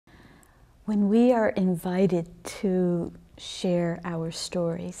When we are invited to share our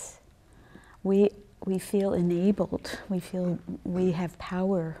stories, we feel enabled. We feel we have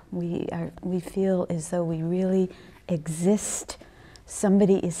power. We feel as though we really exist.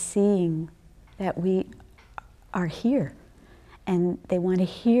 Somebody is seeing that we are here, and they want to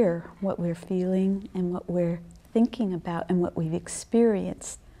hear what we're feeling and what we're thinking about and what we've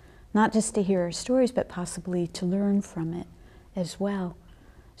experienced. Not just to hear our stories, but possibly to learn from it as well.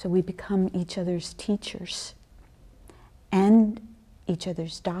 So we become each other's teachers and each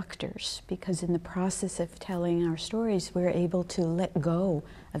other's doctors, because in the process of telling our stories, we're able to let go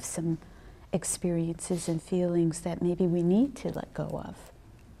of some experiences and feelings that maybe we need to let go of.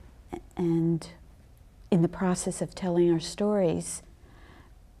 And in the process of telling our stories,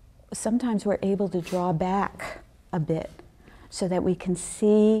 sometimes we're able to draw back a bit so that we can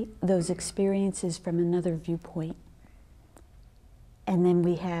see those experiences from another viewpoint. And then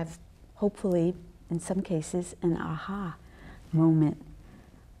we have, hopefully, in some cases, an aha moment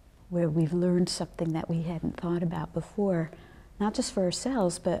where we've learned something that we hadn't thought about before, not just for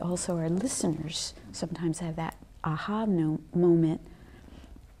ourselves, but also our listeners sometimes have that aha moment.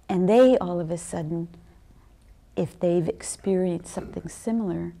 And they, all of a sudden, if they've experienced something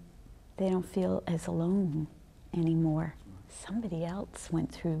similar, they don't feel as alone anymore. Somebody else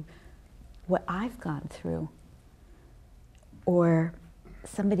went through what I've gone through. Or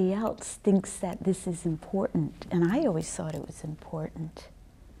somebody else thinks that this is important, and I always thought it was important.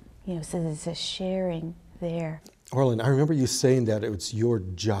 You know, so there's a sharing there. Orland, I remember you saying that it was your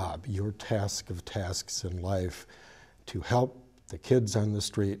job, your task of tasks in life, to help the kids on the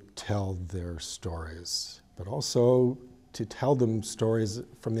street tell their stories, but also to tell them stories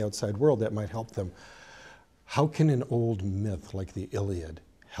from the outside world that might help them. How can an old myth like the Iliad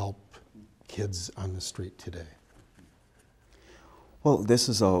help kids on the street today? Well,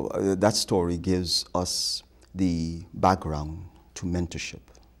 that story gives us the background to mentorship.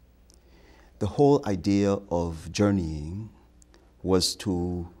 The whole idea of journeying was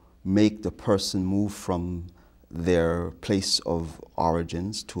to make the person move from their place of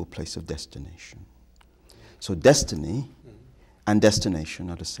origins to a place of destination. So destiny and destination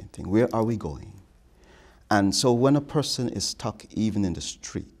are the same thing. Where are we going? And so when a person is stuck even in the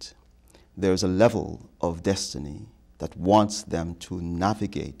street, there's a level of destiny that wants them to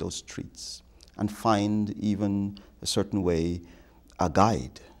navigate those streets and find even a certain way a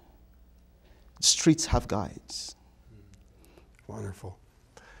guide. Streets have guides. Wonderful.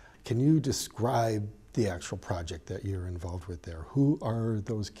 Can you describe the actual project that you're involved with there? Who are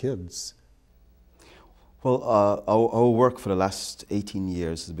those kids? Well, our work for the last 18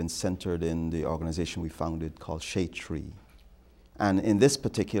 years has been centered in the organization we founded called Shade Tree. And in this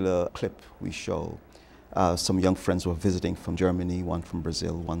particular clip we show some young friends were visiting from Germany, one from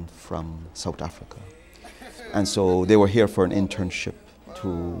Brazil, one from South Africa. And so they were here for an internship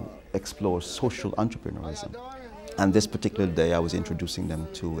to explore social entrepreneurism. And this particular day I was introducing them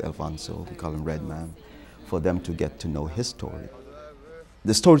to Alfonso, we call him Red Man, for them to get to know his story.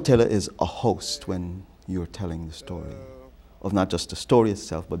 The storyteller is a host when you're telling the story of not just the story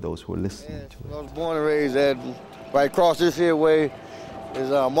itself, but those who are listening to it. I was born and raised at, right across this here way is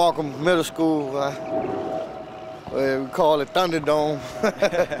Markham Middle School. We call it Thunderdome.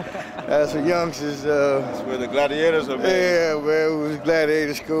 That's for youngsters. That's where the gladiators are made. Yeah, man, it was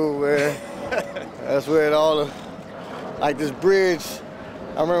gladiator school, man. That's where it all, like this bridge.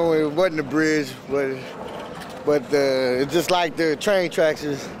 I remember when it wasn't a bridge, but it's just like the train tracks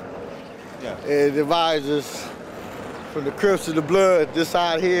is. Yeah. It divides us from the Crips to the Blood. This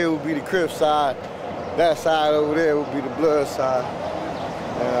side here would be the Crips side. That side over there would be the Blood side.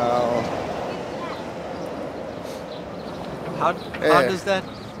 How does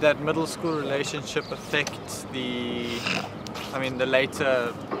that middle school relationship affect the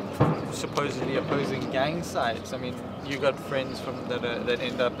later supposedly opposing gang sides? I mean, you got friends that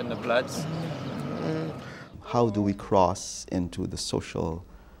end up in the Bloods. How do we cross into the social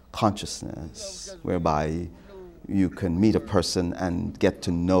consciousness whereby you can meet a person and get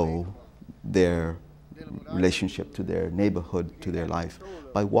to know their relationship to their neighborhood, to their life,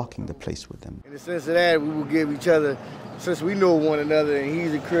 by walking the place with them? In the sense of that, we will give each other, since we know one another, and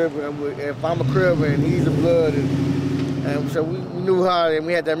he's a Crib, and if I'm a Crib and he's a Blood, and so we knew how, and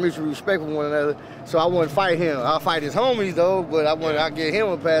we had that mutual respect for one another. So I wouldn't fight him. I'll fight his homies though, but I'll give him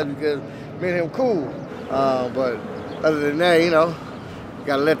a pass because me and him cool. But other than that, you know, you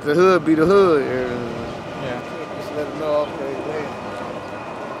gotta let the hood be the hood. Yeah. Just let them know, okay, man.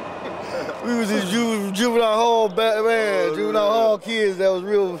 We was in juvenile hall, man, juvenile hall kids that was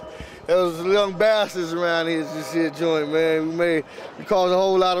There was young bastards around here, this here joint, man. We caused a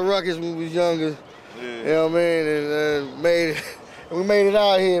whole lot of ruckus when we was younger. Yeah. You know what I mean? And we made it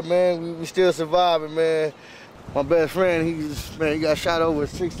out here, man. We still surviving, man. My best friend, he got shot over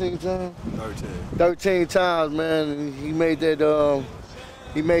 16 times? 13 times, man. And he made that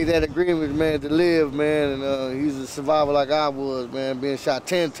agreement, man, to live, man. And he's a survivor like I was, man, being shot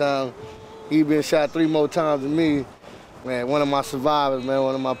 10 times. He been shot 3 more times than me. Man, one of my survivors, man,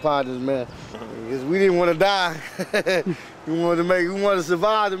 one of my partners, man. Because we didn't want to die. we wanted to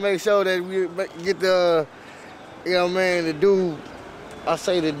survive to make sure that we get the, you know, man, to do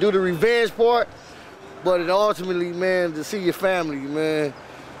the revenge part, but it ultimately, man, to see your family, man.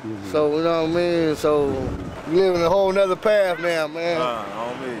 Mm-hmm. So, you know what I mean? So, we live in a whole nother path now, man.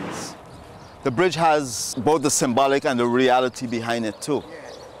 All means. The bridge has both the symbolic and the reality behind it, too.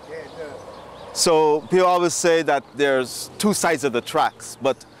 Yeah, it does. So people always say that there's 2 sides of the tracks,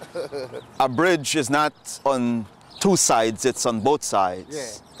 but a bridge is not on 2 sides, it's on both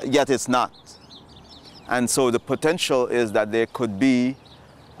sides. Yeah. Yet it's not. And so the potential is that there could be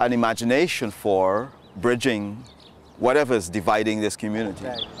an imagination for bridging whatever is dividing this community.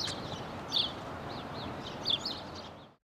 Right.